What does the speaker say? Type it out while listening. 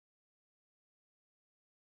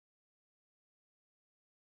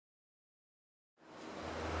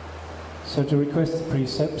So to request the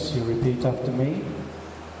precepts, you repeat after me.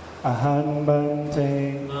 Aham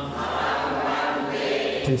Bhante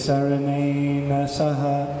Tisaranena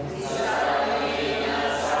Saha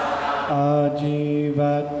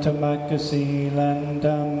Ajivatamaka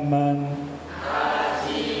Dhamman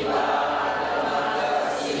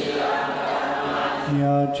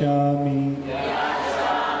Yajami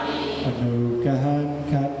Anugahan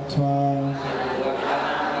Katva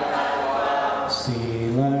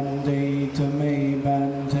Silande Tame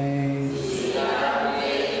Bhante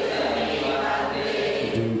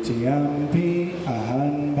Dutiyampi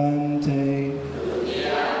Aham Bhante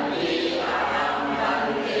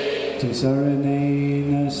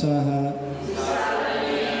Tisaranena Saha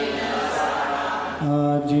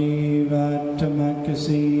Ajivatamaka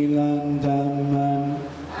Dhamman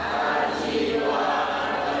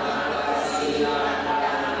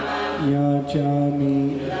Yajami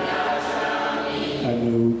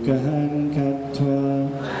Anugahan Katva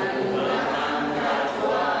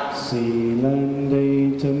Silande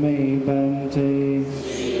Tame Bhante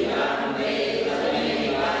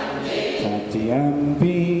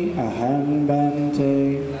Tatyampi Aham Bhante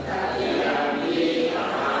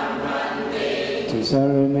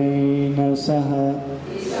Tisaranena Saha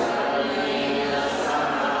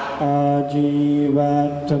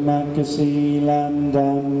Ajivatamaka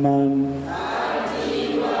Dhamman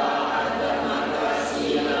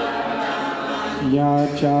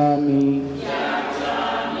Yajami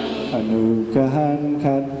Anugahan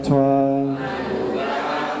Katva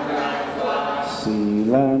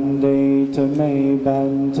Silande Tame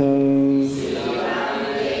Bhante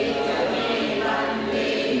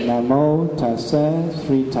Namo Tassa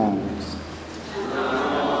 3 times.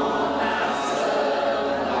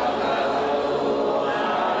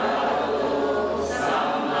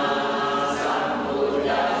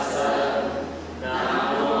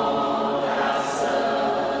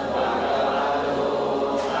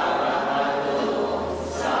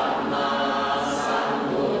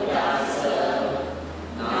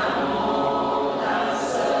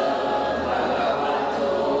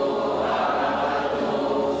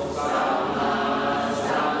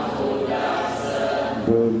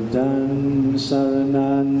 Buddhan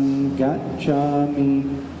Saranan Gacchami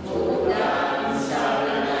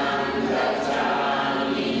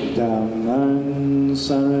Dhamman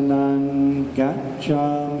Saranan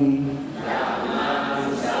Gacchami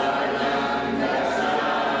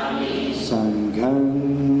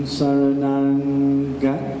Sangham Saranan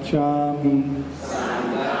Gacchami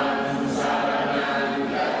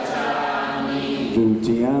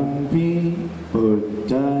Dutiyampi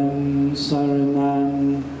Buddhan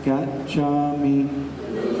Saranan Gacchami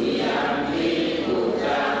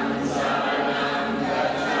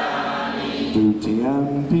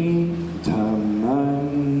Dutiyampi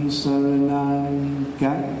Dhamman Saranan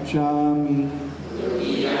Gacchami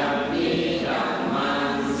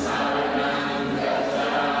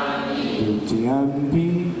Dutiyampi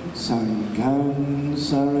Sangham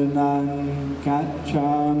Saranan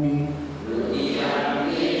Gacchami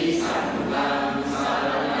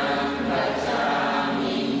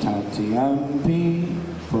Tatyampi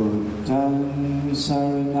Buddhan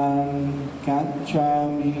Saranan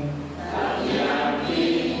Gacchami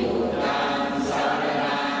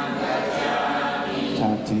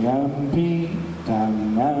Tatyampi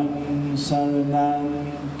Dhamman Saranan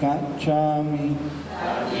Gacchami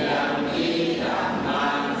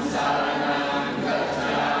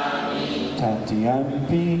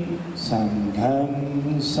Tatyampi Sangham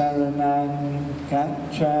Saranan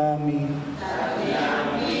Gacchami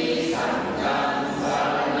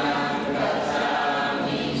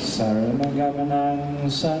Saranagamanang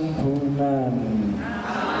Sanpunam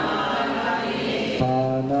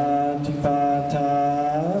Panatipata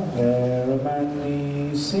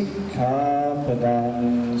Veramani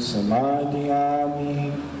Sikkhapadang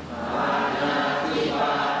Samadhiyami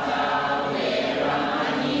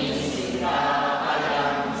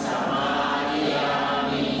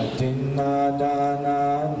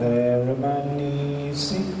Adinadana Veramani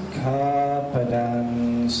Sikkhapadang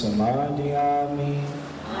Samadhiyami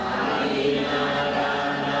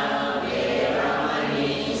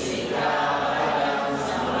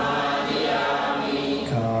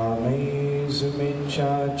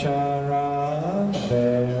Michachara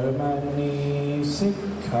Veramani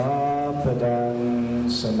Sikkhapadang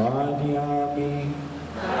Samadhiyami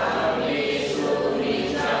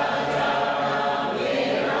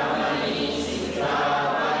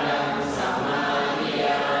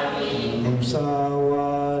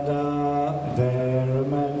Musawada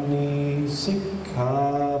Veramani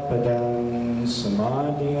Sikkhapadang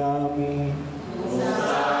Samadhiyami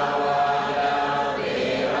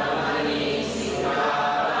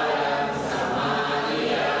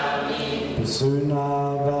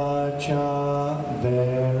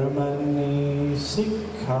veramani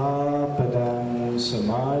sikkhapadam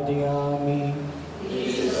samadhiyami.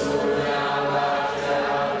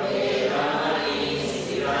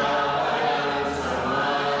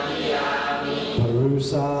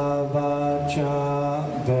 Parusa vacha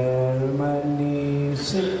veramani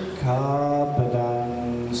sikkhapadam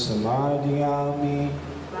samadhiyami.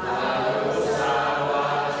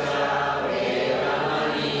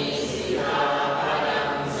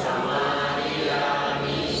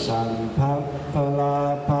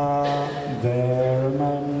 Sampapalapa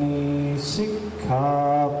veramani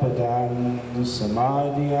sikkhapadam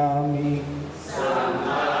samadhiyami.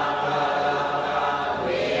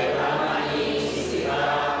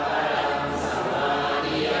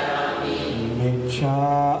 Micha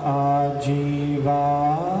ajiva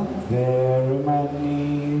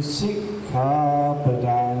veramani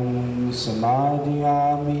sikkhapadam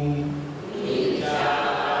samadhiyami.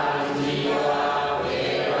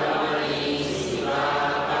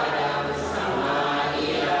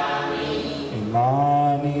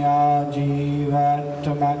 Imani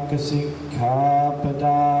ajivatamaka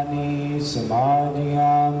sikkhapadani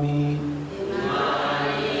samadhiyami.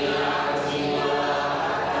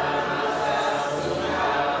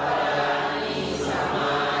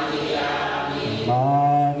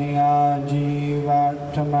 Imani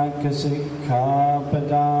ajivatamaka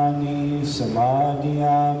sikkhapadani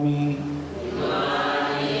samadhiyami.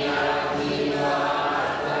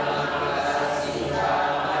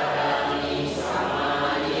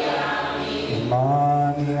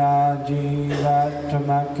 Imani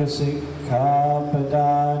ajivatamaka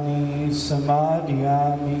sikkhapadani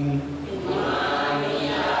samadhiyami.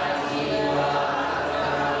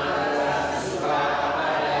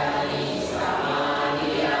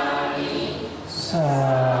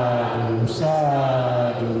 Sadhu,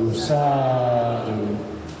 sadhu, sadhu.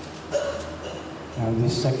 Now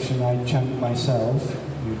this section I chant myself,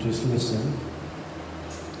 you just listen.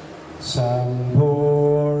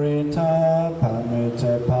 Sambhurita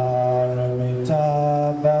pamita paramita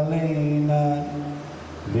balena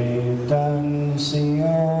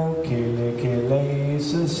Vedansyo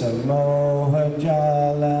kilikilesa samoha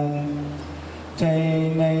jalan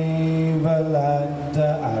Tene valada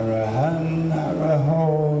arahan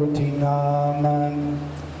arahoti naman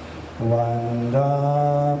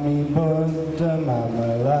Vandami buddha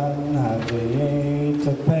mamalan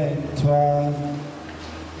hadayeta petva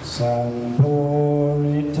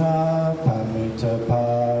Sambhurita pamita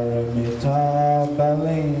paramita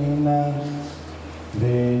balena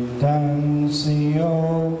Vedansyo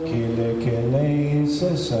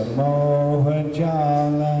kilikilesa samoha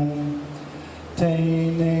jalan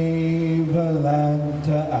Tene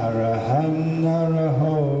valanta arahan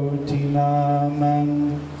arahoti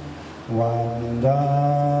naman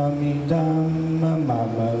Vandami dhamma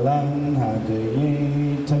mamalan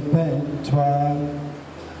hadayeta petva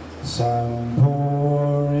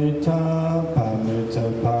Sambhurita pamita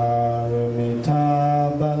paramita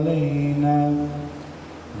balena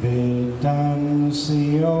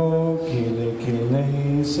Vedansyo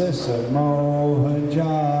kilikilesa samoha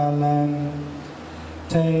jalan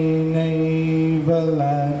Tene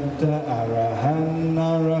valanta arahan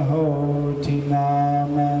arahoti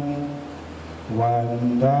naman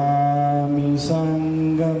Vandami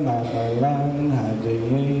sangha mamalan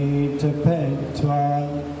hadayeta petva.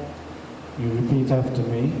 You repeat after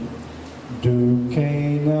me.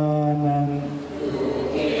 Dukkhanan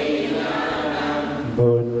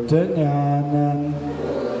Buddha Jnanan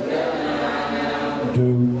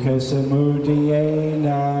Dukkha Samudaya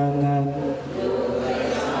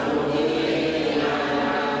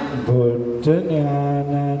Buddha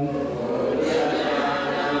Jnanan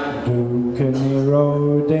Dukkha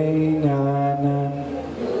Nirodha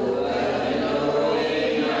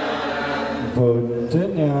Buddha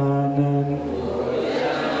Jnanan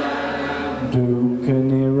Dukkha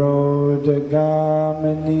Nirodha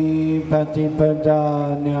Gamani Patipada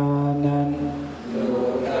Jnanan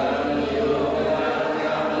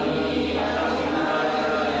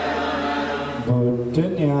Buddha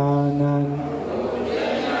Jnanan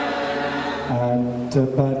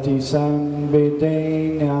Attapati Sambhide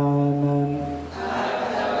Jnanan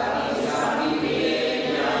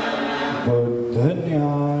Buddha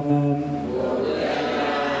Jnanan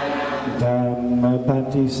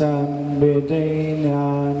Dhammapati Sambhide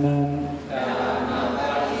Jnanan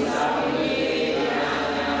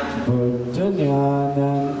Buddha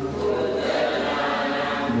Jnanan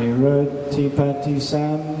Niruttipati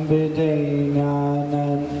Sambhide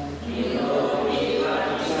Jnanan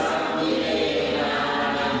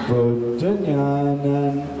Buddha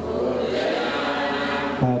Jnanan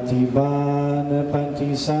Patibana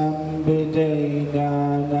Patisambhide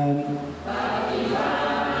Jnanan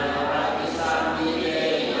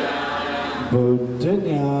Buddha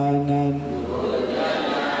Jnanan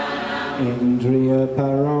Indriya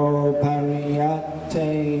Paro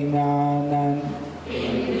Pariyate Jnanan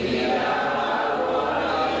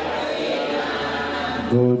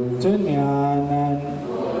Buddha Jnanan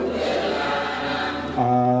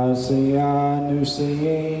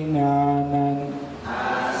Asayanusaye Jnanan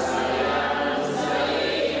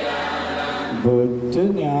Buddha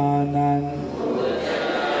Jnanan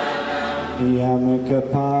Yamaka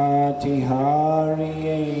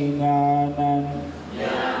Patihariye Jnanan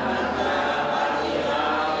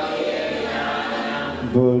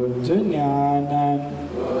Buddha Jnanan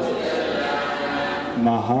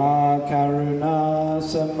Mahakaruna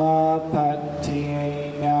Samapattiye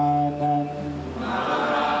Jnanan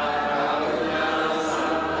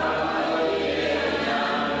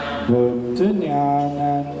Buddha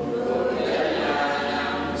Jnanan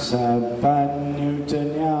Sabbanyuta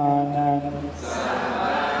Jnanan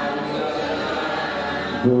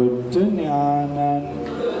Buddha Jnanan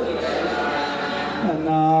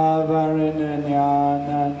Anavarana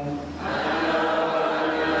Jnanan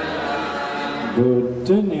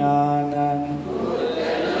Buddha Jnanan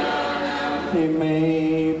Ime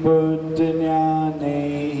Buddha Jnane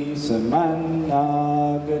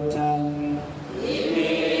Samannagatan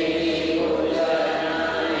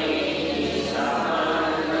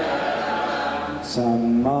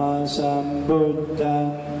Samma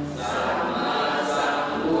Sambuddhan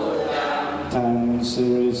Tan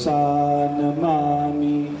Sirasa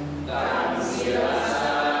Namami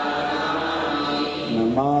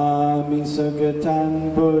Namami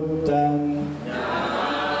Sugatan Buddhan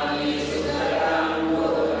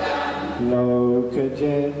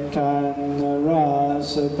Lokajetan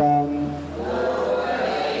Narasaban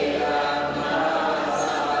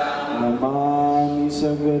Namami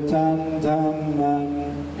Sugatan Dhamman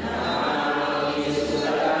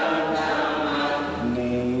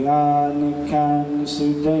Niyanikan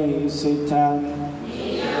Sudesitan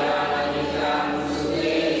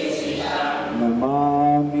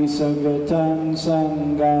Namami Sugatan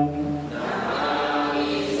Sanghan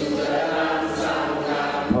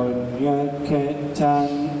Punyaketan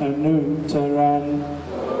Anuttaran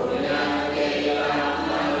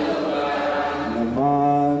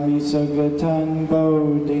Namami Sugatan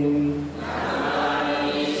Bodhin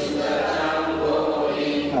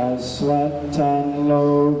Aswatan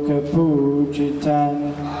Loka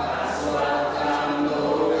Pujitan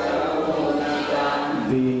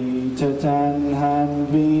Vitatan Han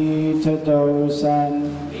Vitadosan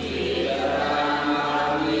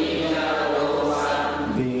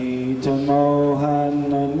Vitamohan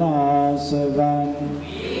Nasavan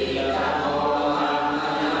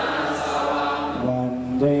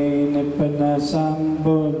Vande Nibbana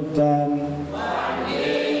Sambuddhan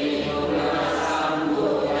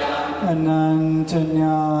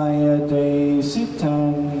Anantanyaya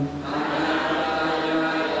Desitan.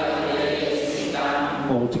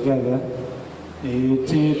 All together.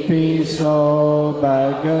 Iti piso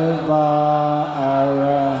bhagava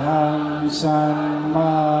araham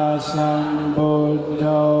samma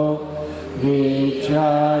sambuddho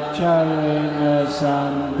vichacharena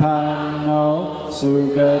sampanno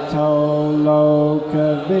sugato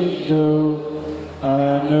lokavidu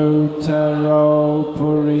anuttaro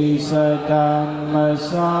purisa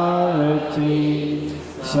dhammasarati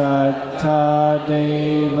satta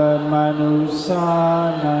deva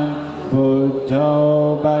manusanam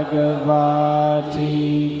buddho bhagavati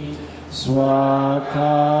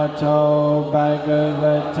swakato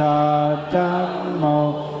bhagavata dhammo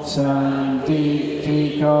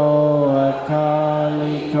sanditthiko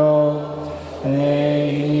akaliko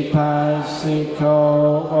ehipassiko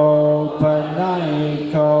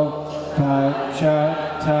opanayiko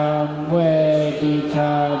pachattam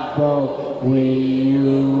veditabbo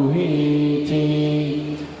viyuhiti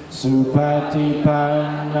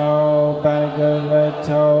supatipanno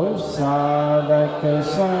bhagavato savaka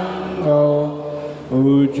sangho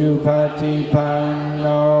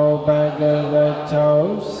ujupatipanno bhagavato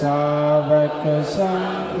savaka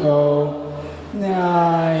sangho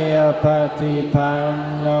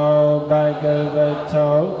nyayapatipanno bhagavato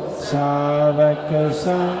savaka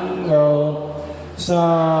sangho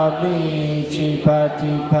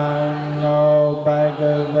Sabhicipatipanno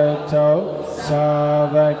bhagavato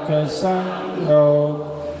savaka sangho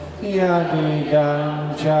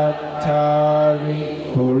yadidam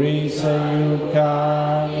chattari purisa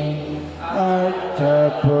yukani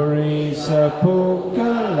artha purisa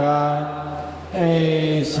pukkala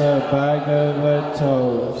Esa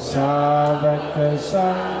Bhagavato Savaka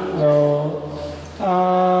Sangho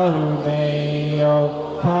Ahuneyo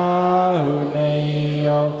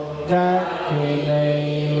Pahuneyo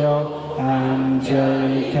Dakineyo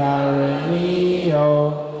Anjalikaraniyo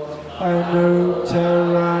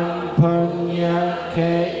Anuttaran Punya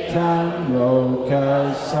Ketan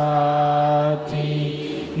Lokasati.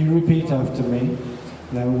 You repeat after me.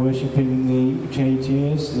 Now worshipping the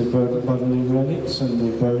chaityas, the bodily relics and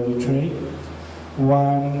the Bodhi tree.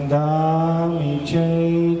 Vandami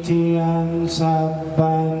chaityan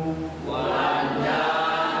sabban.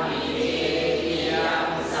 Vandami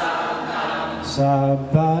chaityan sabban.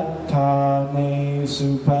 Sabbatane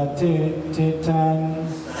supatittitan.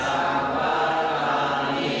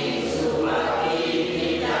 Sabbatane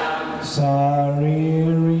supatittitan.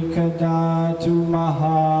 Saririkadatu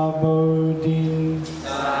mahabodhin.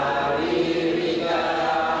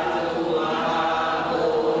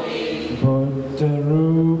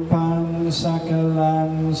 Buddha-rupam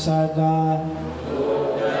sakalam sada.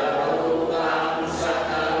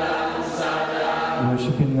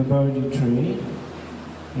 Worshipping the Bodhi tree.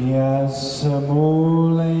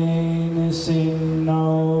 Yasamule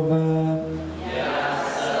nisinova.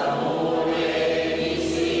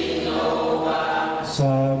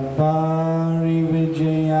 Sabbari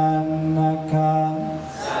vijayanaka.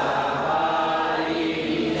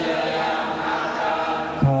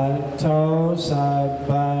 Pato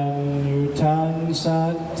sabban yutan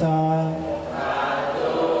satta.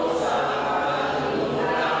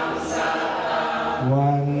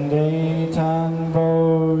 Vande tan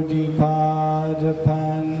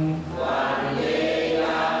bodhipadapan.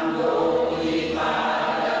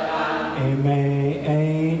 Ime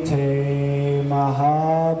ete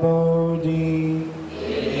mahabodhi.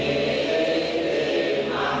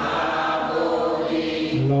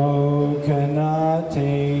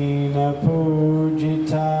 Lokanatena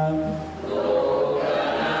pujita.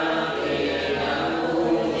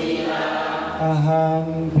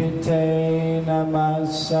 Aham pite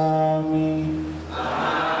namasami.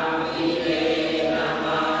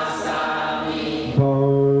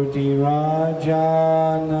 Bodhi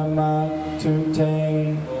Raja namatute.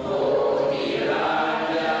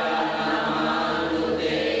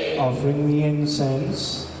 Offering the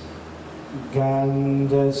incense.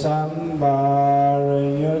 Gandha sambara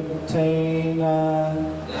yuttena.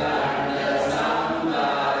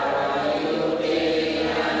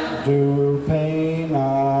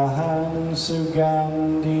 Dupena han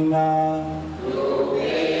sugandhina.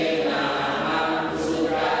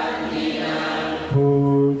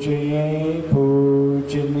 Pujaye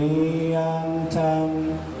pujaniyantam.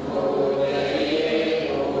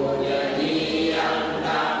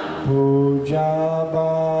 Puja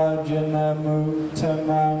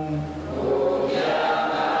bhajanamuttamam.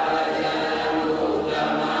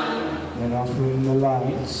 Then offering the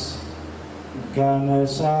lights.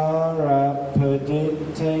 Ganasara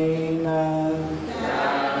paditena.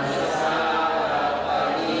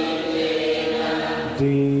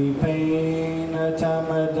 Deepena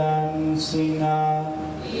tamadansina.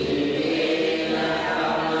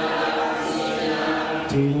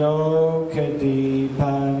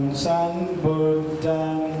 Tilokadipan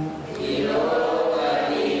sanbuddhan.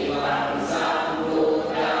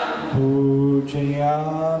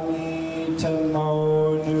 Pujayami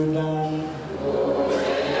tamonudan.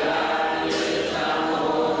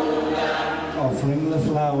 Offering the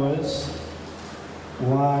flowers.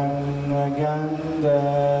 Vanaganda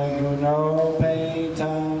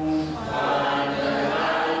gunopetam.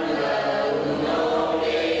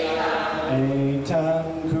 Etam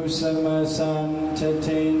kusama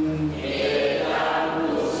santatin.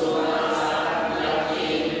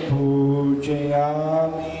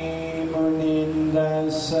 Pujayami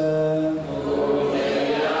munindasa.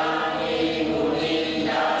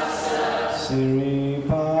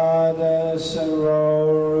 Siripada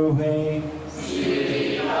saroruhe.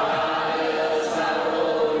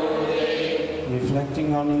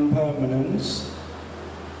 Reflecting on impermanence.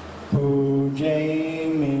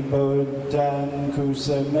 Pujami buddhan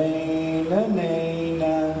kusamena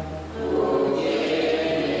nena.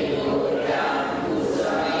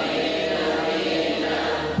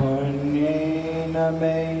 Punyena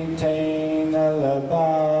metena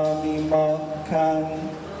labami mokkhan.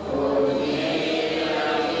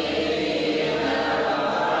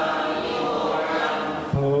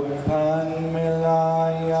 Pupan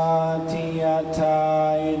milayati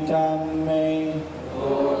yatai dhamme.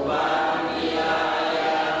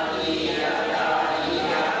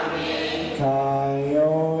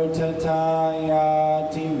 Kayo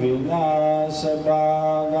tatayati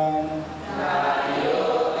vinasabhagan.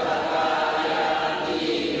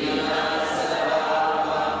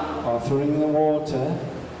 offering the water.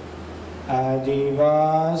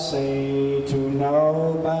 Adivase to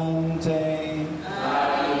no Bhante.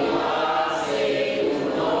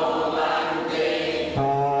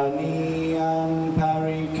 Paniyam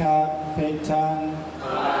parikapitan.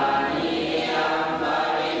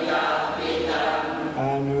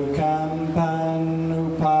 Anukampan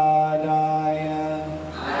upadaya.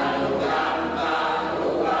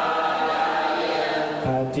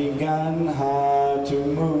 Patiganha tu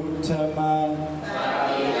muttaman.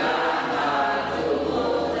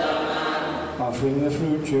 Offering the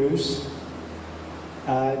fruit juice.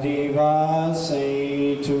 Adivase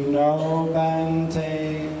to no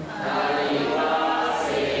Bhante.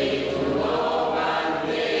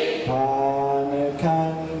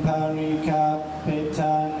 Panakan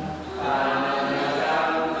parikapitan.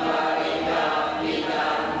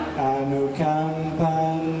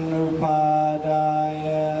 Anukampan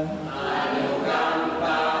upadaya.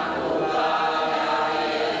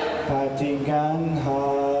 Patiganha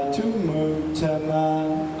tu muttaman.